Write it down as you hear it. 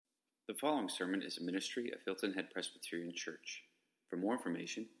The following sermon is a ministry of Hilton Head Presbyterian Church. For more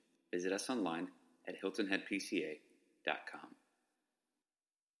information, visit us online at hiltonheadpca.com.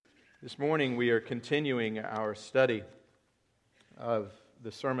 This morning we are continuing our study of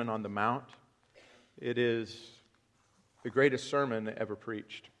the Sermon on the Mount. It is the greatest sermon ever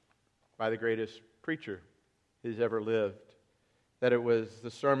preached by the greatest preacher who's ever lived. That it was the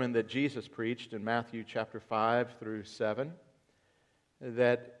sermon that Jesus preached in Matthew chapter 5 through 7.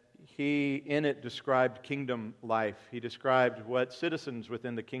 That he in it described kingdom life. He described what citizens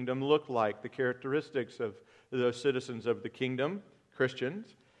within the kingdom look like, the characteristics of those citizens of the kingdom,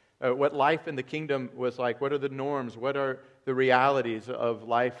 Christians. What life in the kingdom was like. What are the norms? What are the realities of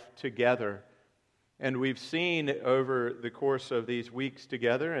life together? And we've seen over the course of these weeks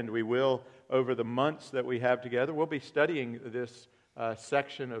together, and we will over the months that we have together, we'll be studying this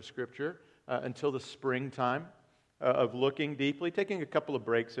section of Scripture until the springtime. Of looking deeply, taking a couple of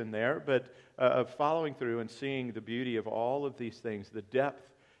breaks in there, but of following through and seeing the beauty of all of these things, the depth.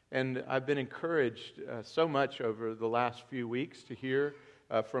 And I've been encouraged so much over the last few weeks to hear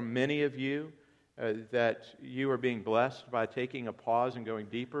from many of you that you are being blessed by taking a pause and going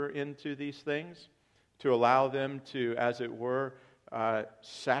deeper into these things, to allow them to, as it were,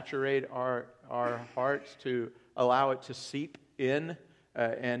 saturate our hearts, to allow it to seep in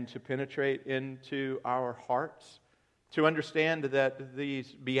and to penetrate into our hearts. To understand that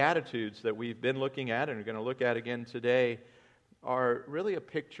these Beatitudes that we've been looking at and are going to look at again today are really a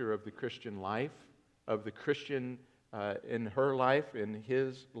picture of the Christian life, of the Christian in her life, in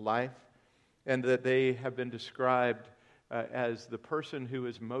his life, and that they have been described as the person who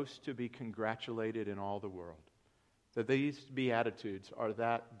is most to be congratulated in all the world. That these Beatitudes are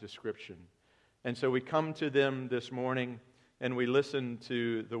that description. And so we come to them this morning and we listen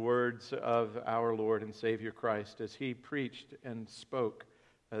to the words of our Lord and Savior Christ as He preached and spoke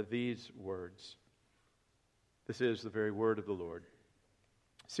these words. This is the very word of the Lord.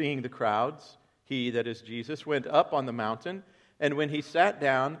 Seeing the crowds, He, that is Jesus, went up on the mountain, and when He sat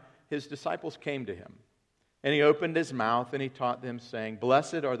down, His disciples came to Him. And He opened His mouth, and He taught them, saying,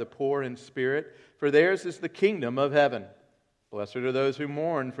 Blessed are the poor in spirit, for theirs is the kingdom of heaven. Blessed are those who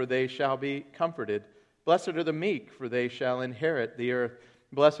mourn, for they shall be comforted. Blessed are the meek, for they shall inherit the earth.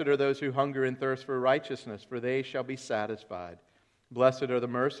 Blessed are those who hunger and thirst for righteousness, for they shall be satisfied. Blessed are the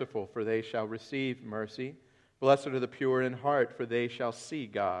merciful, for they shall receive mercy. Blessed are the pure in heart, for they shall see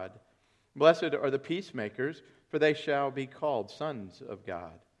God. Blessed are the peacemakers, for they shall be called sons of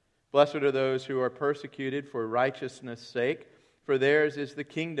God. Blessed are those who are persecuted for righteousness' sake, for theirs is the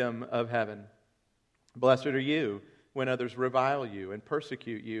kingdom of heaven. Blessed are you when others revile you and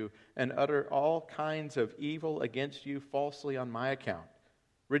persecute you and utter all kinds of evil against you falsely on my account.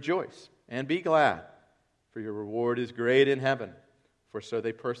 Rejoice and be glad, for your reward is great in heaven, for so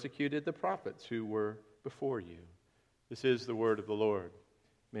they persecuted the prophets who were before you. This is the word of the Lord.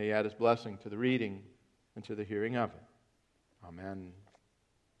 May He add His blessing to the reading and to the hearing of it. Amen.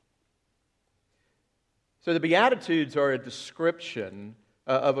 So the Beatitudes are a description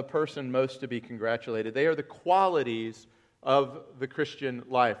of a person most to be congratulated. They are the qualities of the Christian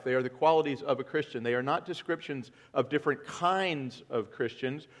life. They are the qualities of a Christian. They are not descriptions of different kinds of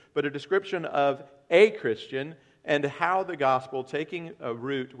Christians, but a description of a Christian and how the gospel, taking a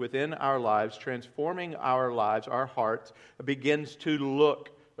root within our lives, transforming our lives, our hearts, begins to look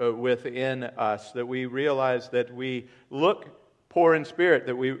within us. That we realize that we look poor in spirit,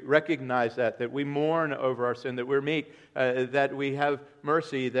 that we recognize that we mourn over our sin, that we're meek, that we have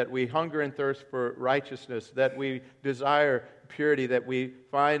mercy, that we hunger and thirst for righteousness, that we desire purity, that we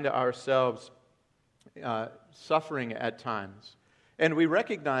find ourselves suffering at times. And we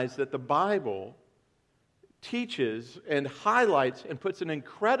recognize that the Bible teaches and highlights and puts an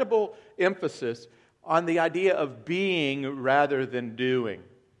incredible emphasis on the idea of being rather than doing.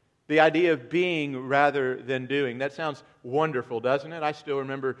 The idea of being rather than doing. That sounds wonderful, doesn't it? I still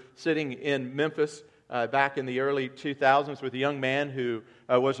remember sitting in Memphis back in the early 2000s with a young man who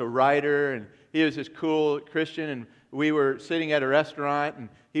was a writer, and he was this cool Christian, and we were sitting at a restaurant, and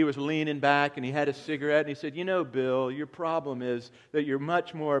he was leaning back, and he had a cigarette, and he said, You know, Bill, your problem is that you're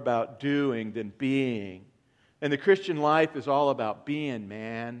much more about doing than being. And the Christian life is all about being,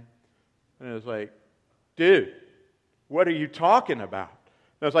 man. And I was like, Dude, what are you talking about?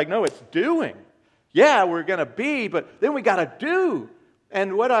 And I was like, no, it's doing. Yeah, we're going to be, but then we got to do.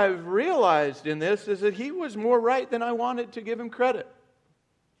 And what I've realized in this is that he was more right than I wanted to give him credit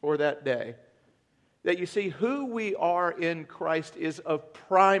for that day. That you see, who we are in Christ is of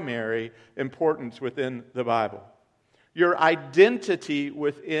primary importance within the Bible. Your identity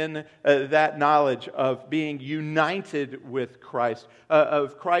within that knowledge of being united with Christ,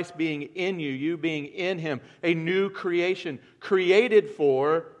 of Christ being in you, you being in Him, a new creation, created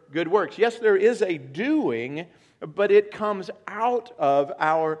for good works. Yes, there is a doing, but it comes out of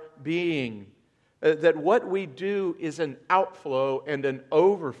our being. That what we do is an outflow and an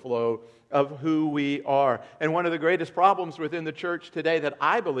overflow of who we are. And one of the greatest problems within the church today that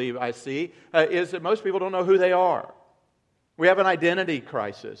I believe I see is that most people don't know who they are. We have an identity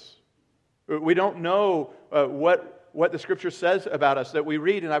crisis. We don't know what the Scripture says about us that we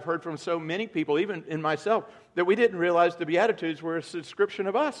read, and I've heard from so many people, even in myself, that we didn't realize the Beatitudes were a description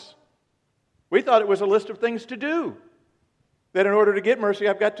of us. We thought it was a list of things to do. That in order to get mercy,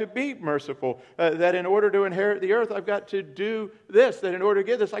 I've got to be merciful. That in order to inherit the earth, I've got to do this. That in order to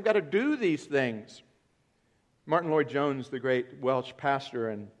get this, I've got to do these things. Martin Lloyd-Jones, the great Welsh pastor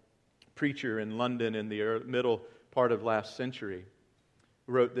and preacher in London in the middle part of last century,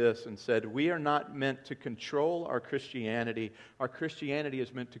 wrote this and said, "We are not meant to control our Christianity. Our Christianity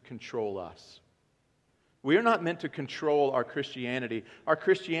is meant to control us." We are not meant to control our Christianity. Our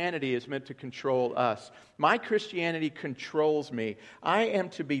Christianity is meant to control us. My Christianity controls me. I am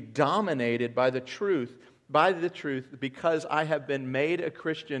to be dominated by the truth, because I have been made a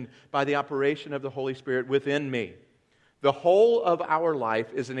Christian by the operation of the Holy Spirit within me. The whole of our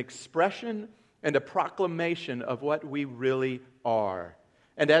life is an expression and a proclamation of what we really are.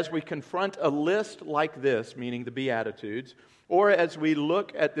 And as we confront a list like this, meaning the Beatitudes, or as we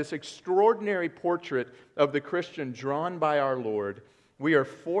look at this extraordinary portrait of the Christian drawn by our Lord, we are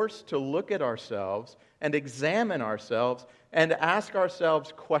forced to look at ourselves and examine ourselves and ask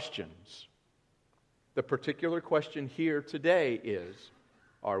ourselves questions. The particular question here today is,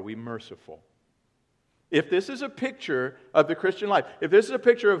 are we merciful? If this is a picture of the Christian life, if this is a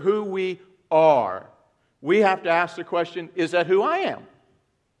picture of who we are, we have to ask the question, is that who I am?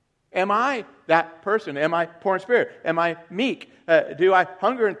 Am I that person? Am I poor in spirit? Am I meek? Do I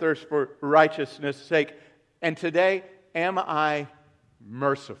hunger and thirst for righteousness' sake? And today, am I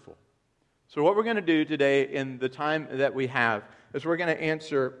merciful? So what we're going to do today in the time that we have is we're going to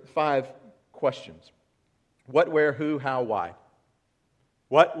answer 5 questions. What, where, who, how, why?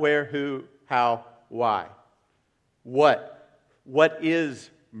 What, where, who, how, why? What? What is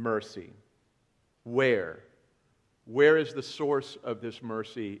mercy? Where? Where is the source of this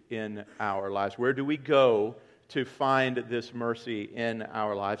mercy in our lives? Where do we go to find this mercy in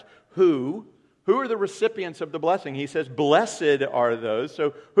our lives? Who are the recipients of the blessing? He says, blessed are those.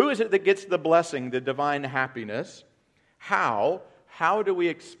 So who is it that gets the blessing, the divine happiness? How? How do we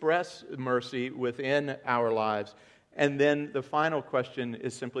express mercy within our lives? And then the final question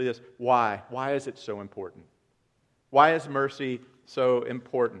is simply this: why? Why is it so important? Why is mercy so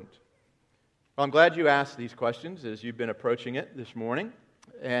important? Well, I'm glad you asked these questions as you've been approaching it this morning.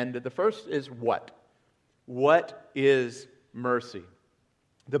 And the first is what? What is mercy?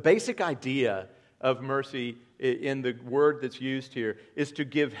 The basic idea of mercy in the word that's used here is to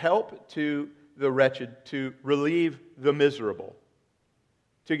give help to the wretched, to relieve the miserable.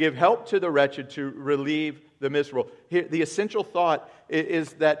 To give help to the wretched, to relieve the miserable. Here, the essential thought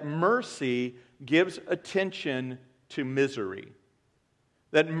is that mercy gives attention to misery.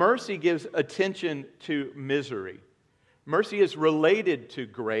 That mercy gives attention to misery. Mercy is related to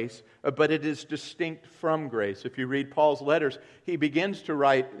grace, but it is distinct from grace. If you read Paul's letters, he begins to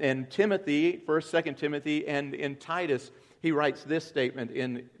write in Timothy, 1st, 2nd Timothy, and in Titus, he writes this statement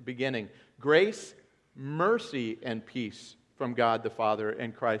in beginning: grace, mercy, and peace from God the Father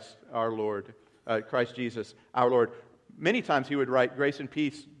and Christ our Lord, Christ Jesus our Lord. Many times he would write, grace and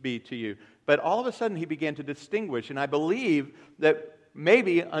peace be to you. But all of a sudden he began to distinguish, and I believe that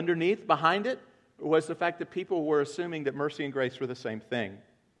maybe underneath, behind it, was the fact that people were assuming that mercy and grace were the same thing.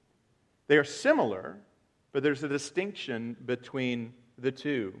 They are similar, but there's a distinction between the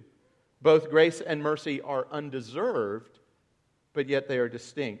two. Both grace and mercy are undeserved, but yet they are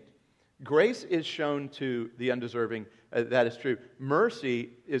distinct. Grace is shown to the undeserving, that is true. Mercy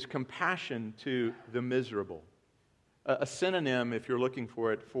is compassion to the miserable. A synonym, if you're looking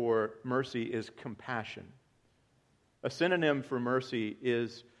for it, for mercy is compassion. A synonym for mercy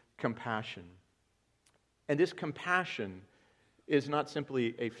is compassion. And this compassion is not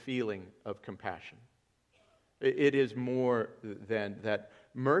simply a feeling of compassion. It is more than that.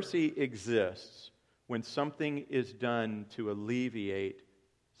 Mercy exists when something is done to alleviate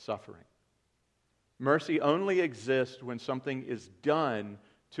suffering. Mercy only exists when something is done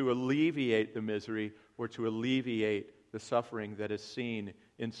to alleviate the misery or to alleviate the suffering that is seen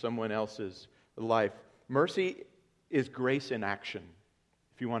in someone else's life. Mercy is grace in action,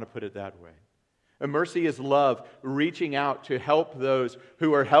 if you want to put it that way. Mercy is love, reaching out to help those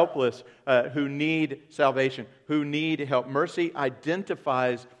who are helpless, who need salvation, who need help. Mercy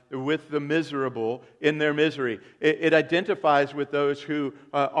identifies with the miserable in their misery. It identifies with those who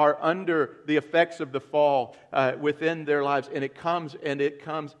are under the effects of the fall within their lives. And it comes and it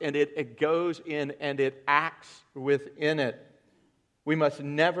comes and it goes in and it acts within it. We must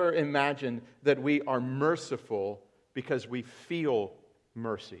never imagine that we are merciful because we feel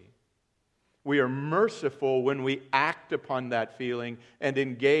mercy. We are merciful when we act upon that feeling and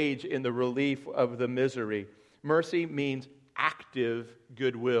engage in the relief of the misery. Mercy means active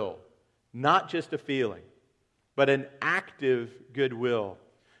goodwill, not just a feeling, but an active goodwill.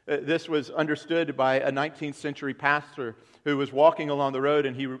 This was understood by a 19th century pastor who was walking along the road,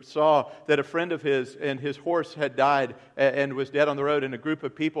 and he saw that a friend of his and his horse had died and was dead on the road, and a group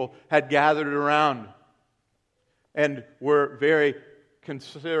of people had gathered around and were very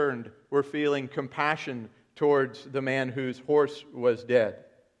concerned, were feeling compassion towards the man whose horse was dead.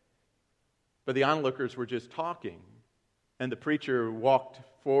 But the onlookers were just talking. And the preacher walked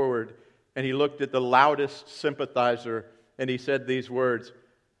forward and he looked at the loudest sympathizer and he said these words,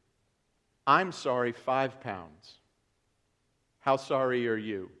 "I'm sorry, 5 pounds. How sorry are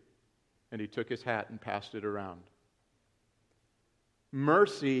you?" And he took his hat and passed it around.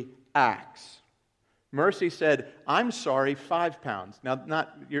 Mercy acts. Mercy said, "I'm sorry, 5 pounds. Now,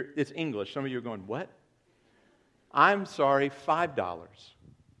 it's English. Some of you are going, what? "I'm sorry, $5.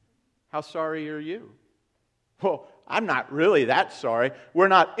 How sorry are you?" Well, I'm not really that sorry. We're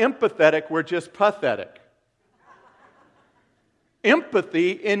not empathetic, we're just pathetic.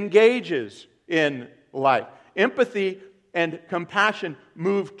 Empathy engages in life. Empathy and compassion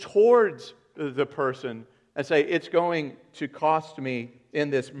move towards the person and say, it's going to cost me in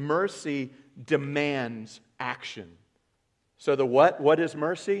this. Mercy demands action. So the what? What is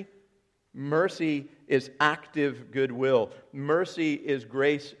mercy? Mercy is active goodwill. Mercy is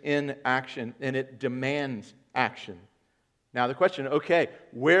grace in action, and it demands action. Now the question, okay,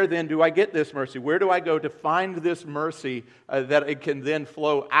 where then do I get this mercy? Where do I go to find this mercy that it can then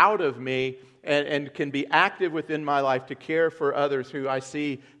flow out of me and can be active within my life to care for others who I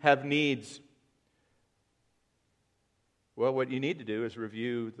see have needs? Well, what you need to do is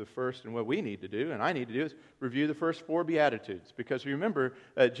review the first, and what we need to do, and I need to do, is review the first 4 Beatitudes. Because remember,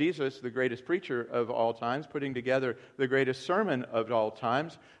 Jesus, the greatest preacher of all times, putting together the greatest sermon of all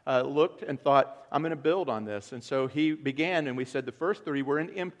times, looked and thought, I'm going to build on this. And so he began, and we said the first 3 were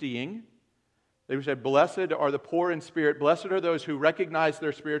in emptying. They said, blessed are the poor in spirit. Blessed are those who recognize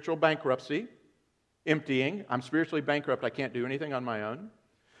their spiritual bankruptcy. Emptying. I'm spiritually bankrupt. I can't do anything on my own.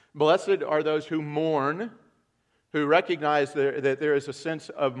 Blessed are those who mourn, who recognize that there is a sense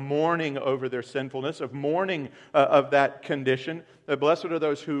of mourning over their sinfulness, of mourning of that condition. Blessed are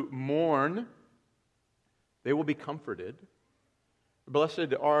those who mourn. They will be comforted.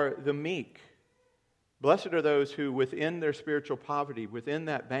 Blessed are the meek. Blessed are those who, within their spiritual poverty, within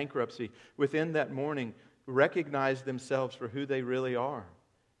that bankruptcy, within that mourning, recognize themselves for who they really are.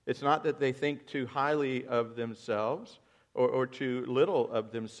 It's not that they think too highly of themselves or too little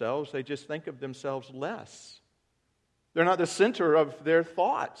of themselves. They just think of themselves less. They're not the center of their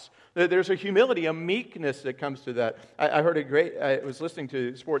thoughts. There's a humility, a meekness that comes to that. I was listening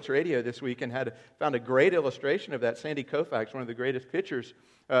to sports radio this week and found a great illustration of that. Sandy Koufax, one of the greatest pitchers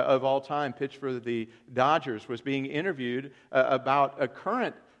of all time, pitched for the Dodgers, was being interviewed about a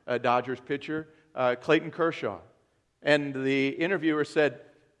current Dodgers pitcher, Clayton Kershaw. And the interviewer said,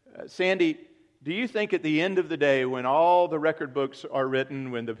 Sandy, do you think at the end of the day, when all the record books are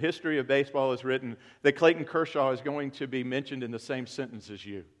written, when the history of baseball is written, that Clayton Kershaw is going to be mentioned in the same sentence as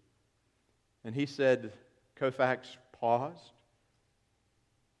you? And he said, Koufax paused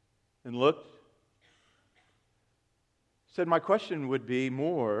and looked, said, my question would be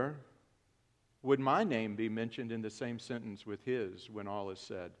more, would my name be mentioned in the same sentence with his when all is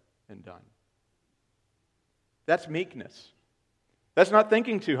said and done? That's meekness. That's not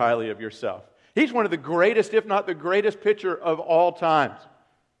thinking too highly of yourself. He's one of the greatest, if not the greatest pitcher of all times.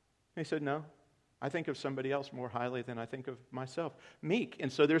 He said, no, I think of somebody else more highly than I think of myself. Meek. And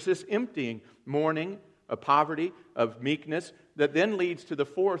so there's this emptying, mourning, of poverty, of meekness, that then leads to the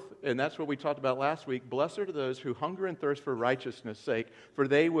fourth, and that's what we talked about last week. Blessed are those who hunger and thirst for righteousness' sake, for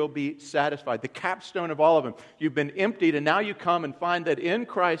they will be satisfied. The capstone of all of them. You've been emptied, and now you come and find that in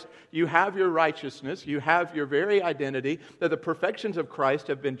Christ you have your righteousness, you have your very identity, that the perfections of Christ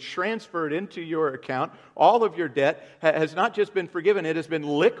have been transferred into your account. All of your debt has not just been forgiven, it has been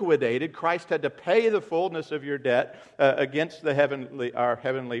liquidated. Christ had to pay the fullness of your debt against our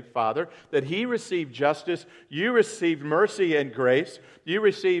Heavenly Father, that He received justice, you received mercy and grace. You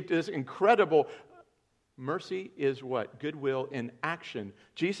received this incredible Mercy is what? Goodwill in action.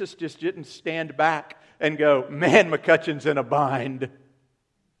 Jesus just didn't stand back and go, man, McCutcheon's in a bind.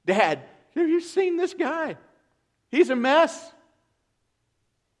 Dad, have you seen this guy? He's a mess.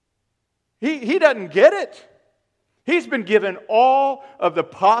 He doesn't get it. He's been given all of the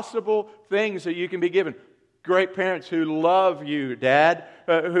possible things that you can be given. Great parents who love you, Dad,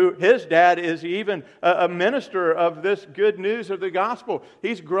 who his dad is even a minister of this good news of the gospel.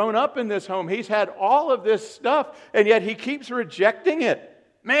 He's grown up in this home. He's had all of this stuff, and yet he keeps rejecting it.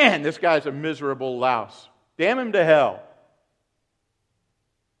 Man, this guy's a miserable louse. Damn him to hell.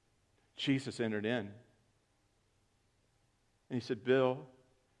 Jesus entered in. And he said, Bill,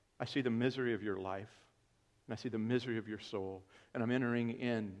 I see the misery of your life, and I see the misery of your soul, and I'm entering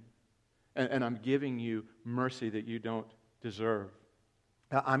in. And I'm giving you mercy that you don't deserve.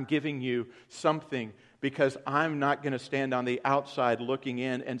 I'm giving you something because I'm not going to stand on the outside looking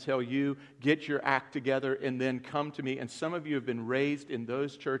in until you get your act together and then come to me. And some of you have been raised in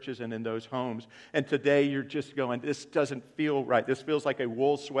those churches and in those homes. And today you're just going, this doesn't feel right. This feels like a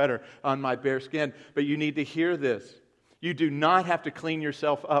wool sweater on my bare skin. But you need to hear this. You do not have to clean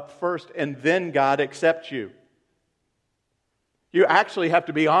yourself up first and then God accepts you. You actually have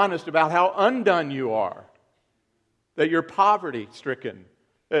to be honest about how undone you are. That you're poverty-stricken.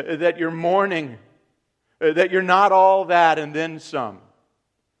 That you're mourning. That you're not all that and then some.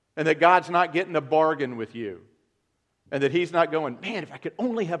 And that God's not getting a bargain with you. And that He's not going, man, if I could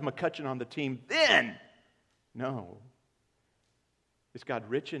only have McCutcheon on the team, then. No. Is God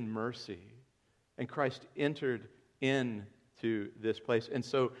rich in mercy. And Christ entered into this place. And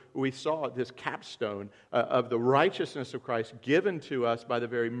so we saw this capstone of the righteousness of Christ given to us by the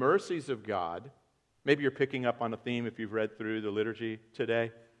very mercies of God. Maybe you're picking up on a theme if you've read through the liturgy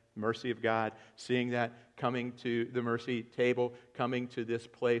today. Mercy of God, seeing that, coming to the mercy table, coming to this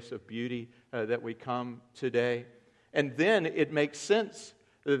place of beauty that we come today. And then it makes sense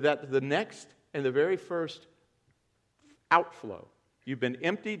that the next and the very first outflow, you've been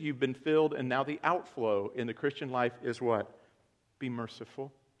emptied, you've been filled, and now the outflow in the Christian life is what? Be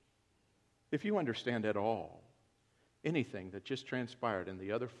merciful. If you understand at all anything that just transpired in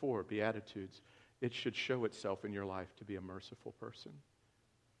the other four Beatitudes, it should show itself in your life to be a merciful person.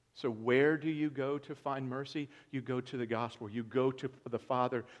 So where do you go to find mercy? You go to the gospel. You go to the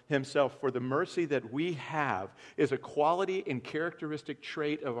Father Himself. For the mercy that we have is a quality and characteristic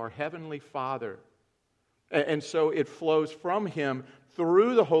trait of our Heavenly Father. And so it flows from Him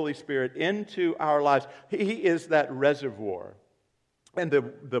through the Holy Spirit into our lives. He is that reservoir. And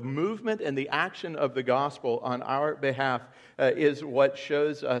the movement and the action of the gospel on our behalf is what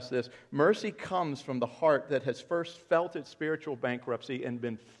shows us this. Mercy comes from the heart that has first felt its spiritual bankruptcy and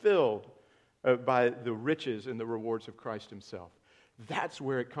been filled by the riches and the rewards of Christ Himself. That's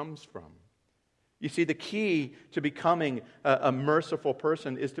where it comes from. You see, the key to becoming a merciful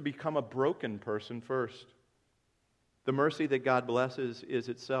person is to become a broken person first. The mercy that God blesses is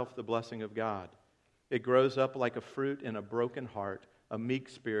itself the blessing of God. It grows up like a fruit in a broken heart, a meek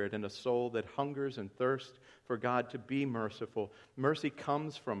spirit, and a soul that hungers and thirsts for God to be merciful. Mercy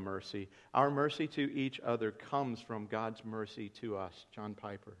comes from mercy. Our mercy to each other comes from God's mercy to us. John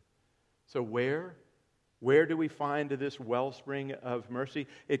Piper. So where do we find this wellspring of mercy?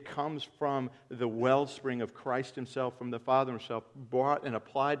 It comes from the wellspring of Christ Himself, from the Father Himself, brought and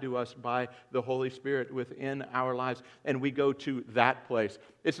applied to us by the Holy Spirit within our lives. And we go to that place.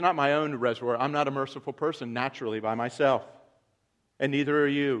 It's not my own reservoir. I'm not a merciful person naturally by myself. And neither are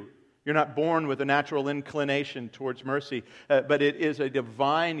you. You're not born with a natural inclination towards mercy, but it is a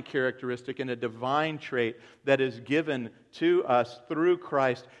divine characteristic and a divine trait that is given to us through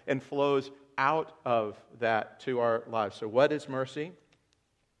Christ and flows out of that to our lives. So what is mercy?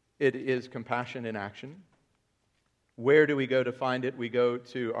 It is compassion in action. Where do we go to find it? We go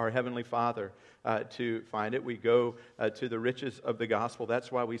to our Heavenly Father to find it. We go to the riches of the gospel.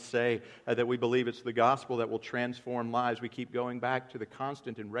 That's why we say that we believe it's the gospel that will transform lives. We keep going back to the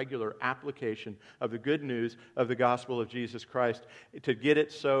constant and regular application of the good news of the gospel of Jesus Christ to get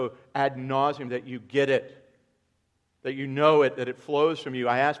it so ad nauseum that you get it, that you know it, that it flows from you.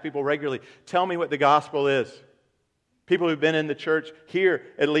 I ask people regularly, tell me what the gospel is. People who've been in the church here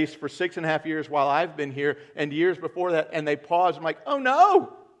at least for 6.5 years while I've been here and years before that, and they pause. I'm like, oh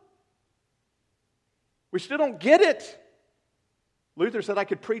no! We still don't get it. Luther said I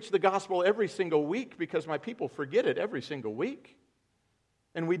could preach the gospel every single week because my people forget it every single week.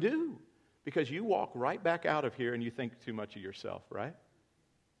 And we do. Because you walk right back out of here and you think too much of yourself, right?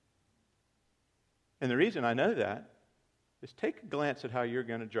 And the reason I know that is take a glance at how you're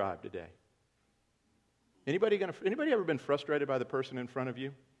going to drive today. Anybody ever been frustrated by the person in front of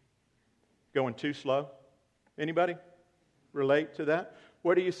you? Going too slow? Anybody relate to that?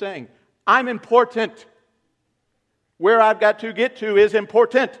 What are you saying? I'm important. Where I've got to get to is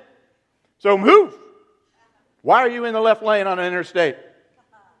important. So move. Why are you in the left lane on an interstate?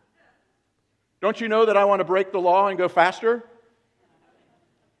 Don't you know that I want to break the law and go faster?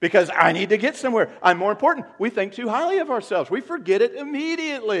 Because I need to get somewhere. I'm more important. We think too highly of ourselves. We forget it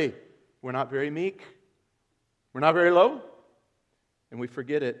immediately. We're not very meek. We're not very low. And we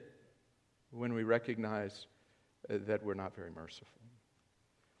forget it when we recognize that we're not very merciful.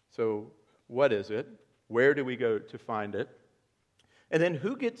 So what is it? Where do we go to find it? And then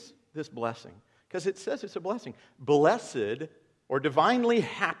who gets this blessing? Because it says it's a blessing. Blessed or divinely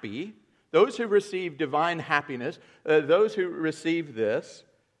happy, those who receive divine happiness, those who receive this,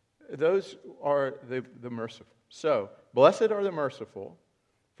 those are the merciful. So, blessed are the merciful,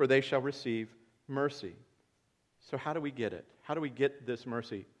 for they shall receive mercy. So how do we get it? How do we get this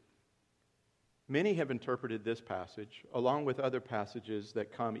mercy? Many have interpreted this passage, along with other passages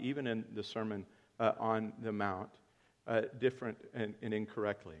that come even in the Sermon on the Mount, different and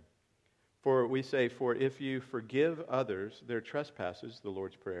incorrectly. For we say, for if you forgive others their trespasses, the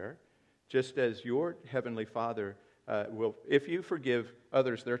Lord's Prayer, just as your heavenly Father will, if you forgive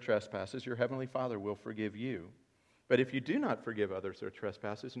others their trespasses, your heavenly Father will forgive you. But if you do not forgive others their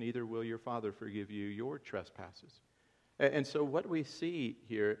trespasses, neither will your Father forgive you your trespasses. And so what we see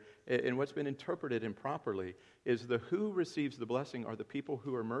here, and what's been interpreted improperly, is the who receives the blessing are the people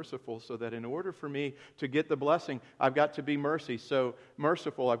who are merciful, so that in order for me to get the blessing, I've got to be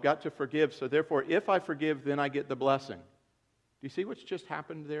merciful, I've got to forgive. So therefore, if I forgive, then I get the blessing. Do you see what's just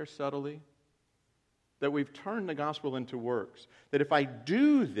happened there subtly? That we've turned the gospel into works. That if I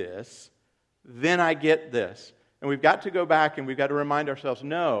do this, then I get this. And we've got to go back and we've got to remind ourselves,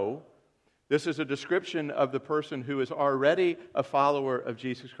 no, this is a description of the person who is already a follower of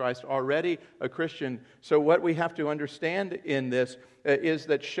Jesus Christ, already a Christian. So what we have to understand in this is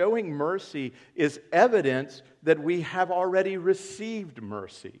that showing mercy is evidence that we have already received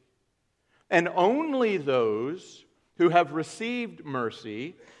mercy. And only those who have received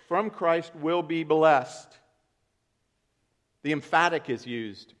mercy from Christ will be blessed. The emphatic is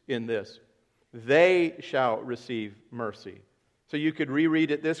used in this. They shall receive mercy. So you could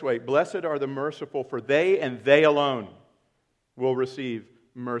reread it this way. Blessed are the merciful, for they and they alone will receive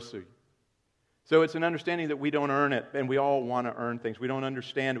mercy. So it's an understanding that we don't earn it, and we all want to earn things. We don't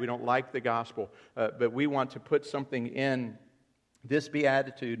understand, we don't like the gospel, but we want to put something in. This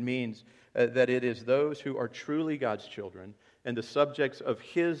beatitude means that it is those who are truly God's children and the subjects of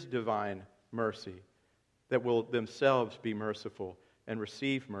His divine mercy that will themselves be merciful and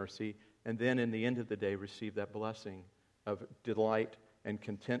receive mercy, and then in the end of the day receive that blessing of delight and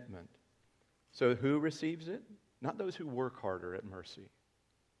contentment. So who receives it? Not those who work harder at mercy,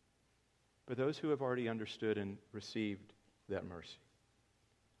 but those who have already understood and received that mercy.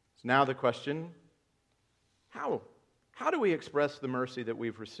 So now the question, how? How do we express the mercy that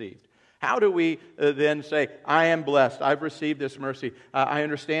we've received? How do we then say, I am blessed, I've received this mercy, I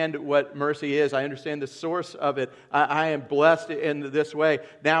understand what mercy is, I understand the source of it, I am blessed in this way,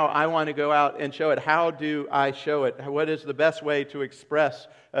 now I want to go out and show it. How do I show it? What is the best way to express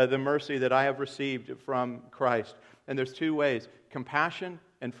the mercy that I have received from Christ? And there's two ways, compassion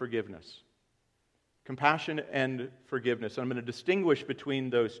and forgiveness. Compassion and forgiveness. I'm going to distinguish between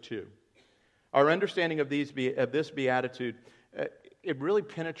those two. Our understanding of this beatitude, it really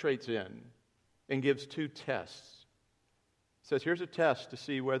penetrates in and gives two tests. It says, here's a test to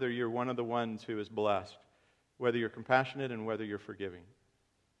see whether you're one of the ones who is blessed, whether you're compassionate and whether you're forgiving.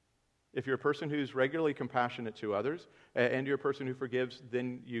 If you're a person who's regularly compassionate to others and you're a person who forgives,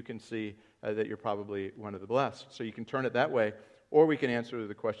 then you can see that you're probably one of the blessed. So you can turn it that way, or we can answer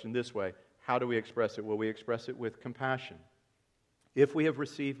the question this way. How do we express it? Well, we express it with compassion. If we have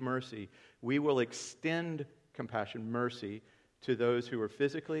received mercy, we will extend compassion, mercy, to those who are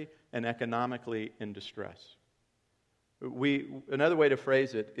physically and economically in distress. Another way to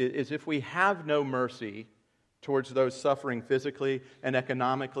phrase it is if we have no mercy towards those suffering physically and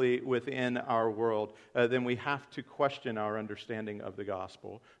economically within our world, then we have to question our understanding of the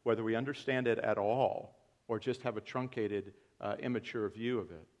gospel, whether we understand it at all or just have a truncated, immature view of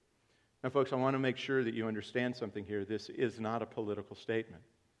it. Now, folks, I want to make sure that you understand something here. This is not a political statement.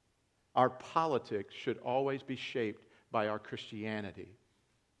 Our politics should always be shaped by our Christianity.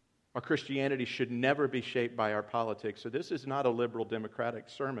 Our Christianity should never be shaped by our politics. So this is not a liberal democratic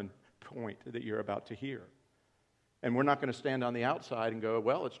sermon point that you're about to hear. And we're not going to stand on the outside and go,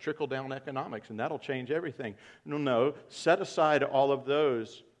 well, it's trickle-down economics and that'll change everything. No. Set aside all of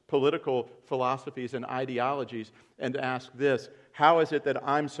those political philosophies and ideologies and to ask this: how is it that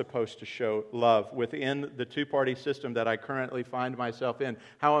I'm supposed to show love within the two-party system that I currently find myself in?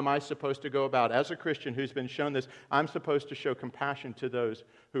 How am I supposed to go about, as a Christian who's been shown this, I'm supposed to show compassion to those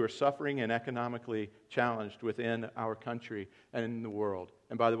who are suffering and economically challenged within our country and in the world?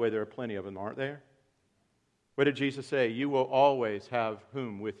 And by the way, there are plenty of them, aren't there? What did Jesus say? You will always have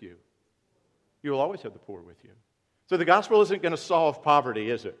whom with you? You will always have the poor with you. So the gospel isn't going to solve poverty,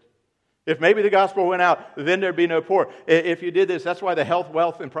 is it? If maybe the gospel went out, then there'd be no poor. If you did this, that's why the health,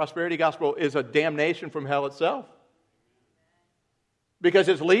 wealth, and prosperity gospel is a damnation from hell itself. Because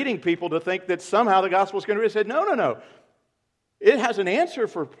it's leading people to think that somehow the gospel is going to be said, no. It has an answer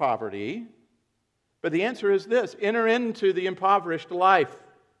for poverty, but the answer is this: enter into the impoverished life.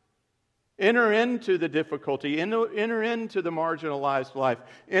 Enter into the difficulty. Enter into the marginalized life.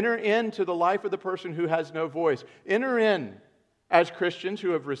 Enter into the life of the person who has no voice. Enter in as Christians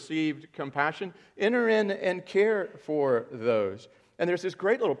who have received compassion. Enter in and care for those. And there's this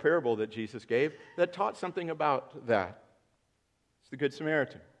great little parable that Jesus gave that taught something about that. It's the Good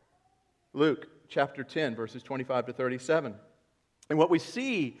Samaritan. Luke chapter 10, verses 25 to 37. And what we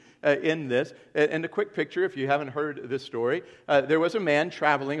see in this, and a quick picture if you haven't heard this story, there was a man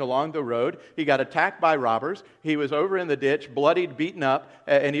traveling along the road. He got attacked by robbers. He was over in the ditch, bloodied, beaten up,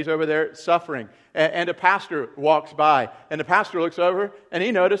 and he's over there suffering. And a pastor walks by, and the pastor looks over, and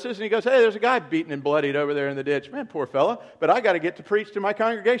he notices, and he goes, hey, there's a guy beaten and bloodied over there in the ditch. Man, poor fella, but I got to get to preach to my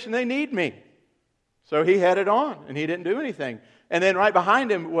congregation. They need me. So he headed on, and he didn't do anything. And then right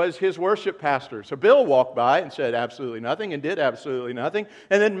behind him was his worship pastor. So Bill walked by and said absolutely nothing and did absolutely nothing.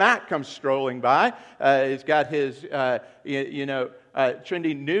 And then Matt comes strolling by. He's got his,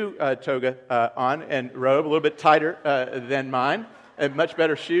 trendy new toga on and robe, a little bit tighter than mine, and much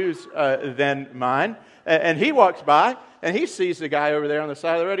better shoes than mine. And he walks by, and he sees the guy over there on the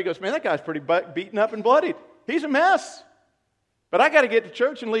side of the road. He goes, man, that guy's pretty beaten up and bloodied. He's a mess. But I got to get to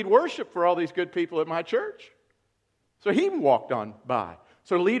church and lead worship for all these good people at my church. So he walked on by.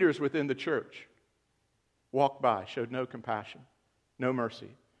 So leaders within the church walked by, showed no compassion, no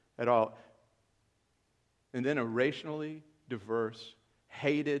mercy at all. And then a racially diverse,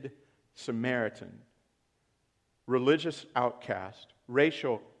 hated Samaritan, religious outcast,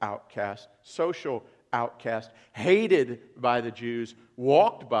 racial outcast, social outcast, hated by the Jews,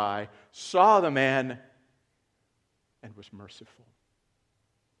 walked by, saw the man, and was merciful.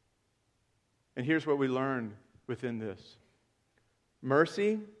 And here's what we learn within this.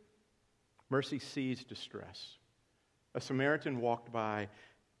 Mercy sees distress. A Samaritan walked by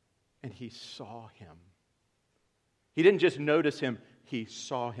and he saw him. He didn't just notice him, he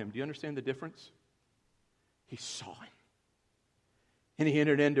saw him. Do you understand the difference? He saw him. And he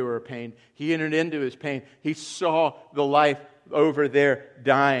entered into her pain. He entered into his pain. He saw the life over there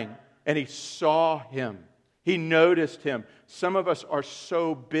dying. And he saw him. He noticed him. Some of us are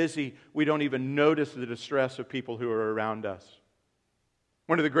so busy we don't even notice the distress of people who are around us.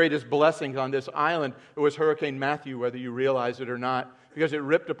 One of the greatest blessings on this island was Hurricane Matthew, whether you realize it or not, because it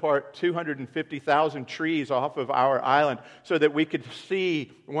ripped apart 250,000 trees off of our island so that we could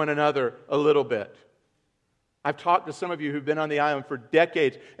see one another a little bit. I've talked to some of you who've been on the island for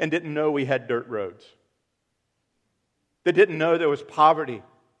decades and didn't know we had dirt roads. That didn't know there was poverty.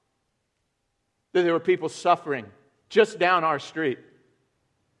 That there were people suffering just down our street.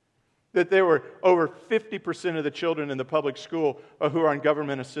 That there were over 50% of the children in the public school who are on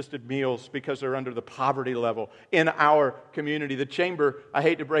government-assisted meals because they're under the poverty level in our community. The chamber, I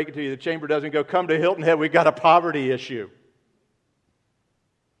hate to break it to you, the chamber doesn't go, come to Hilton Head, we've got a poverty issue.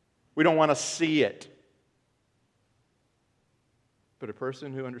 We don't want to see it. But a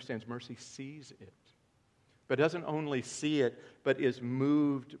person who understands mercy sees it. But doesn't only see it, but is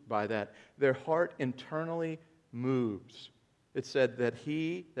moved by that. Their heart internally moves. It said that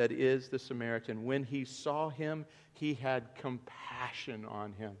he, that is the Samaritan, when he saw him, he had compassion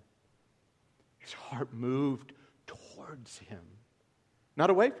on him. His heart moved towards him. Not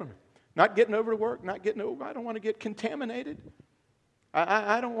away from him. Not getting over to work, not getting over. I don't want to get contaminated.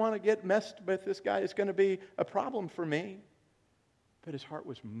 I don't want to get messed with this guy. It's going to be a problem for me. But his heart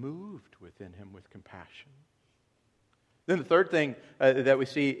was moved within him with compassion. Then the third thing that we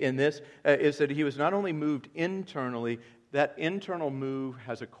see in this is that he was not only moved internally, that internal move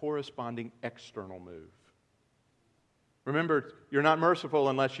has a corresponding external move. Remember, you're not merciful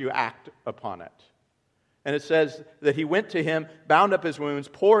unless you act upon it. And it says that he went to him, bound up his wounds,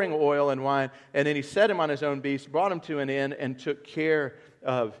 pouring oil and wine, and then he set him on his own beast, brought him to an inn, and took care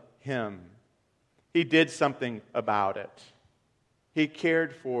of him. He did something about it. He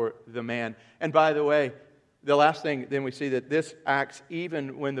cared for the man. And by the way, The last thing, then we see that this acts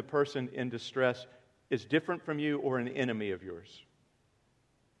even when the person in distress is different from you or an enemy of yours.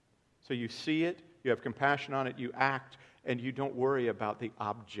 So you see it, you have compassion on it, you act, and you don't worry about the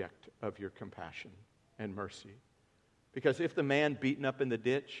object of your compassion and mercy. Because if the man beaten up in the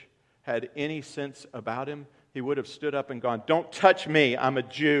ditch had any sense about him, he would have stood up and gone, "Don't touch me, I'm a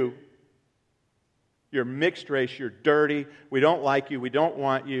Jew. You're mixed race, you're dirty, we don't like you, we don't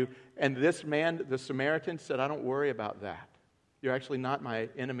want you." And this man, the Samaritan, said, "I don't worry about that. You're actually not my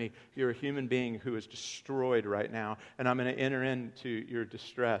enemy. You're a human being who is destroyed right now, and I'm going to enter into your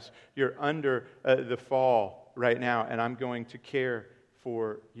distress. You're under the fall right now, and I'm going to care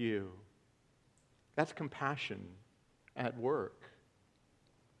for you." That's compassion at work.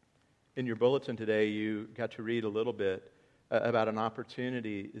 In your bulletin today, you got to read a little bit about an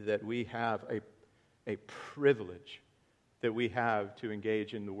opportunity that we have, a privilege that we have to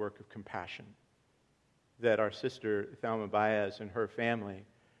engage in the work of compassion. That our sister Thelma Baez and her family,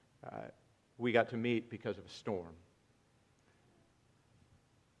 we got to meet because of a storm.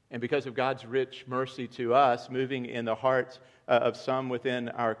 And because of God's rich mercy to us, moving in the hearts of some within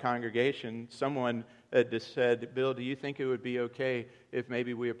our congregation, someone just said, "Bill, do you think it would be okay if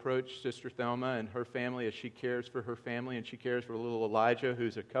maybe we approach Sister Thelma and her family as she cares for her family and she cares for little Elijah,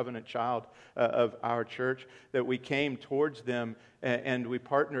 who's a covenant child of our church, that we came towards them and we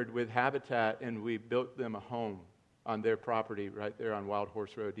partnered with Habitat and we built them a home on their property right there on Wild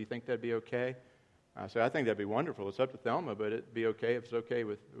Horse Road. Do you think that'd be okay?" I said, "I think that'd be wonderful. It's up to Thelma, but it'd be okay if it's okay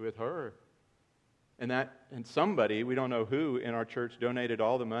with her." And somebody, we don't know who, in our church donated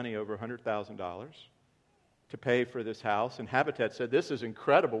all the money, over $100,000, to pay for this house. And Habitat said, "This is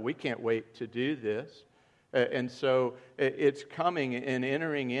incredible. We can't wait to do this." And so it's coming and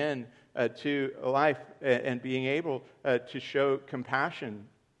entering in to life and being able to show compassion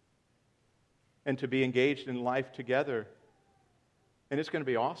and to be engaged in life together. And it's going to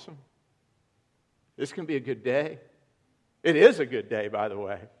be awesome. This can be a good day. It is a good day, by the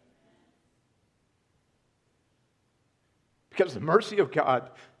way. Because the mercy of God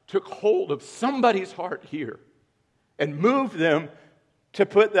took hold of somebody's heart here and moved them to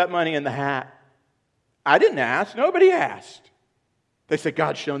put that money in the hat. I didn't ask. Nobody asked. They said,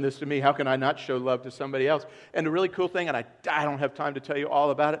 "God's shown this to me. How can I not show love to somebody else?" And the really cool thing, and I don't have time to tell you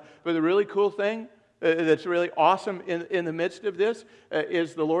all about it, but the really cool thing that's really awesome in the midst of this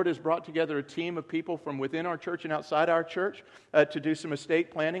is the Lord has brought together a team of people from within our church and outside our church to do some estate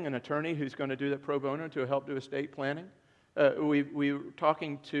planning, an attorney who's going to do that pro bono to help do estate planning. We were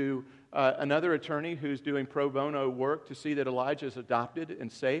talking to another attorney who's doing pro bono work to see that Elijah is adopted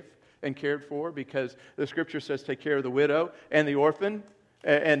and safe and cared for, because the Scripture says take care of the widow and the orphan.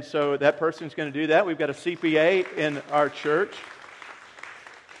 And so that person's going to do that. We've got a CPA in our church,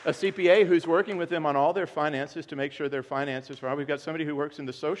 a CPA who's working with them on all their finances to make sure their finances are right. We've got somebody who works in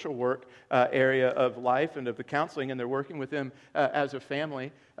the social work area of life and of the counseling, and they're working with them as a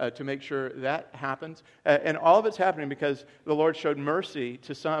family to make sure that happens. And all of it's happening because the Lord showed mercy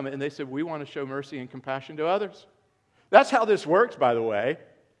to some, and they said, "We want to show mercy and compassion to others." That's how this works, by the way.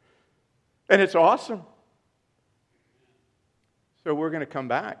 And it's awesome. So we're going to come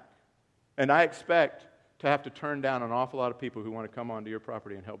back. And I expect to have to turn down an awful lot of people who want to come onto your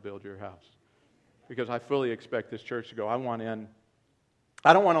property and help build your house. Because I fully expect this church to go, "I want in."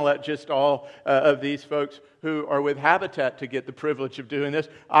 I don't want to let just all of these folks who are with Habitat to get the privilege of doing this.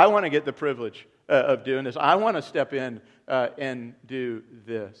 I want to get the privilege of doing this. I want to step in and do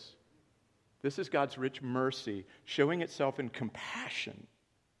this. This is God's rich mercy showing itself in compassion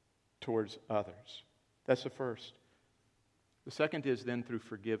towards others. That's the first. The second is then through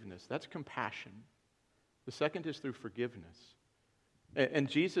forgiveness. That's compassion. The second is through forgiveness. And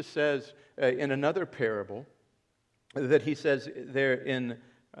Jesus says in another parable that he says there in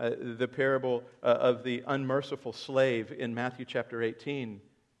the parable of the unmerciful slave in Matthew chapter 18.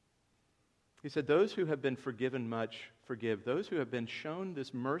 He said, "Those who have been forgiven much, forgive. Those who have been shown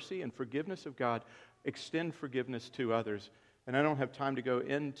this mercy and forgiveness of God, extend forgiveness to others." And I don't have time to go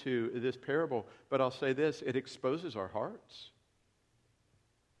into this parable, but I'll say this: it exposes our hearts.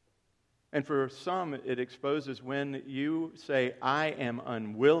 And for some, it exposes when you say, "I am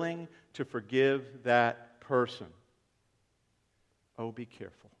unwilling to forgive that person." Oh, be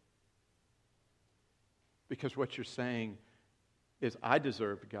careful. Because what you're saying is, "I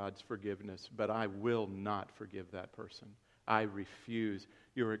deserved God's forgiveness, but I will not forgive that person. I refuse."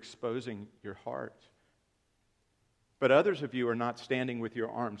 You're exposing your heart. But others of you are not standing with your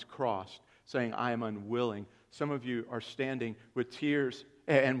arms crossed, saying, "I am unwilling." Some of you are standing with tears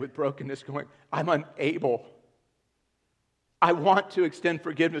and with brokenness going, "I'm unable. I want to extend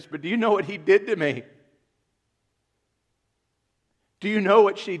forgiveness, but do you know what he did to me? Do you know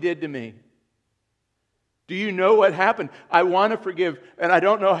what she did to me? Do you know what happened? I want to forgive, and I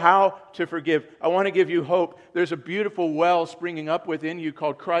don't know how to forgive. I want to give you hope. There's a beautiful well springing up within you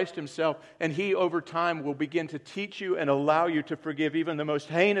called Christ Himself, and He, over time, will begin to teach you and allow you to forgive even the most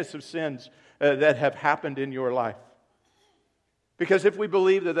heinous of sins that have happened in your life. Because if we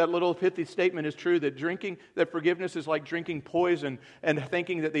believe that little pithy statement is true, that forgiveness is like drinking poison and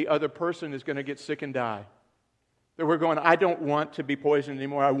thinking that the other person is going to get sick and die, that we're going, I don't want to be poisoned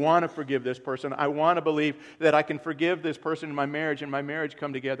anymore. I want to forgive this person. I want to believe that I can forgive this person in my marriage and my marriage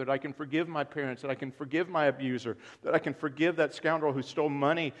come together, that I can forgive my parents, that I can forgive my abuser, that I can forgive that scoundrel who stole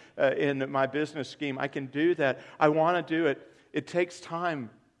money in my business scheme. I can do that. I want to do it. It takes time,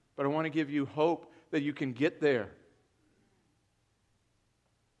 but I want to give you hope that you can get there.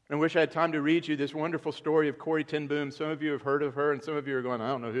 And I wish I had time to read you this wonderful story of Corrie ten Boom. Some of you have heard of her, and some of you are going, I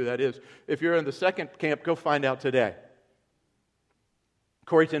don't know who that is. If you're in the second camp, go find out today.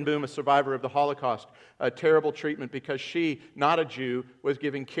 Corrie ten Boom, a survivor of the Holocaust, a terrible treatment because she, not a Jew, was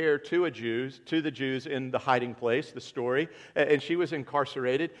giving care to the Jews in the hiding place, the story, and she was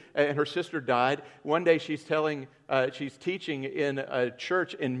incarcerated, and her sister died. One day she's teaching in a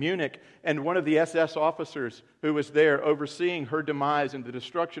church in Munich, and one of the SS officers who was there overseeing her demise and the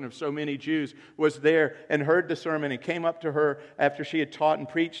destruction of so many Jews was there and heard the sermon and came up to her after she had taught and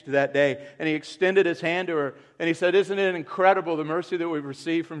preached that day, and he extended his hand to her, and he said, "Isn't it incredible the mercy that we've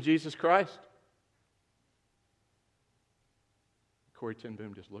received from Jesus Christ?" Corrie ten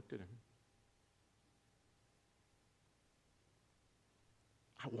Boom just looked at him.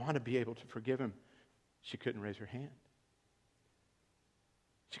 I want to be able to forgive him. She couldn't raise her hand.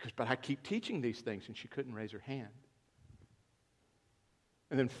 She goes, but I keep teaching these things, and she couldn't raise her hand.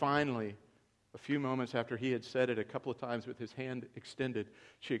 And then finally, a few moments after he had said it a couple of times with his hand extended,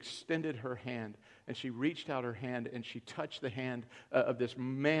 she extended her hand, and she reached out her hand, and she touched the hand of this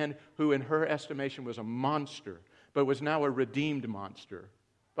man who, in her estimation, was a monster, but was now a redeemed monster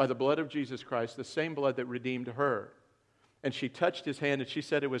by the blood of Jesus Christ, the same blood that redeemed her. And she touched his hand, and she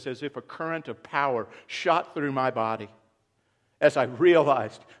said it was as if a current of power shot through my body as I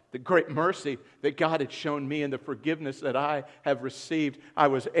realized the great mercy that God had shown me and the forgiveness that I have received. I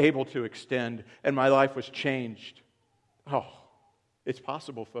was able to extend, and my life was changed. Oh, it's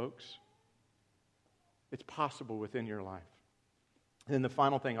possible, folks. It's possible within your life. And then the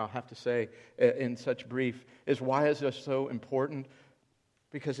final thing I'll have to say in such brief is, why is this so important?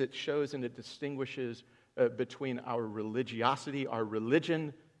 Because it shows and it distinguishes between our religiosity, our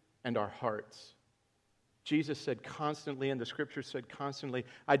religion, and our hearts. Jesus said constantly, and the Scripture said constantly,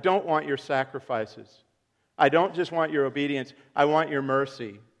 I don't want your sacrifices. I don't just want your obedience. I want your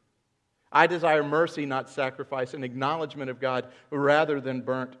mercy. I desire mercy, not sacrifice, an acknowledgement of God rather than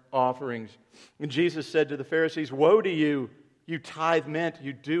burnt offerings. And Jesus said to the Pharisees, woe to you, you tithe mint,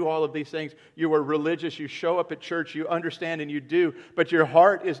 you do all of these things. You are religious, you show up at church, you understand and you do, but your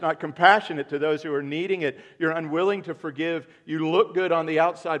heart is not compassionate to those who are needing it. You're unwilling to forgive. You look good on the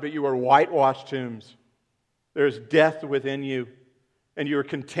outside, but you are whitewashed tombs. There's death within you, and you're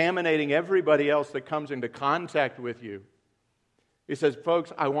contaminating everybody else that comes into contact with you. He says,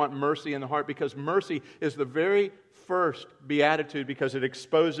 folks, I want mercy in the heart, because mercy is the very first beatitude, because it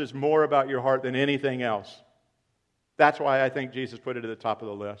exposes more about your heart than anything else. That's why I think Jesus put it at the top of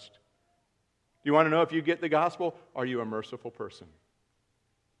the list. Do you want to know if you get the gospel? Are you a merciful person?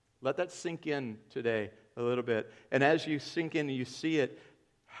 Let that sink in today a little bit. And as you sink in and you see it,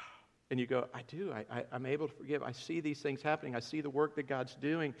 and you go, I do. I'm able to forgive. I see these things happening. I see the work that God's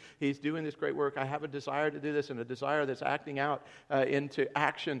doing. He's doing this great work. I have a desire to do this, and a desire that's acting out into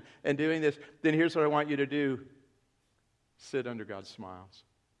action and doing this. Then here's what I want you to do. Sit under God's smiles,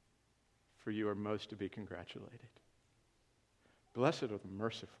 for you are most to be congratulated. Blessed are the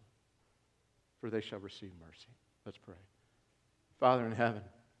merciful, for they shall receive mercy. Let's pray. Father in heaven,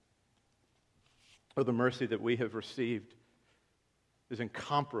 oh, the mercy that we have received is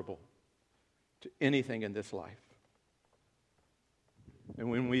incomparable to anything in this life.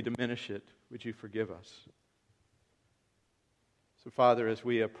 And when we diminish it, would you forgive us? So, Father, as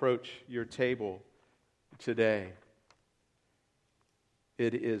we approach your table today,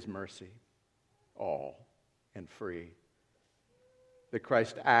 it is mercy, all and free. That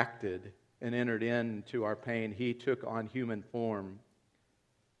Christ acted and entered into our pain. He took on human form.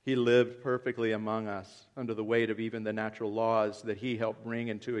 He lived perfectly among us under the weight of even the natural laws that He helped bring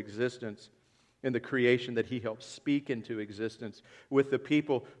into existence, in the creation that He helped speak into existence, with the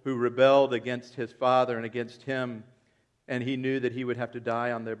people who rebelled against His Father and against Him, and He knew that He would have to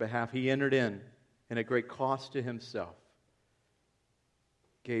die on their behalf. He entered in at great cost to Himself,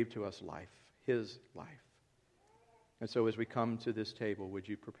 gave to us life, His life. And so as we come to this table, would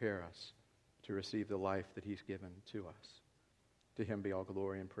you prepare us to receive the life that he's given to us? To him be all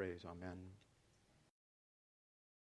glory and praise. Amen.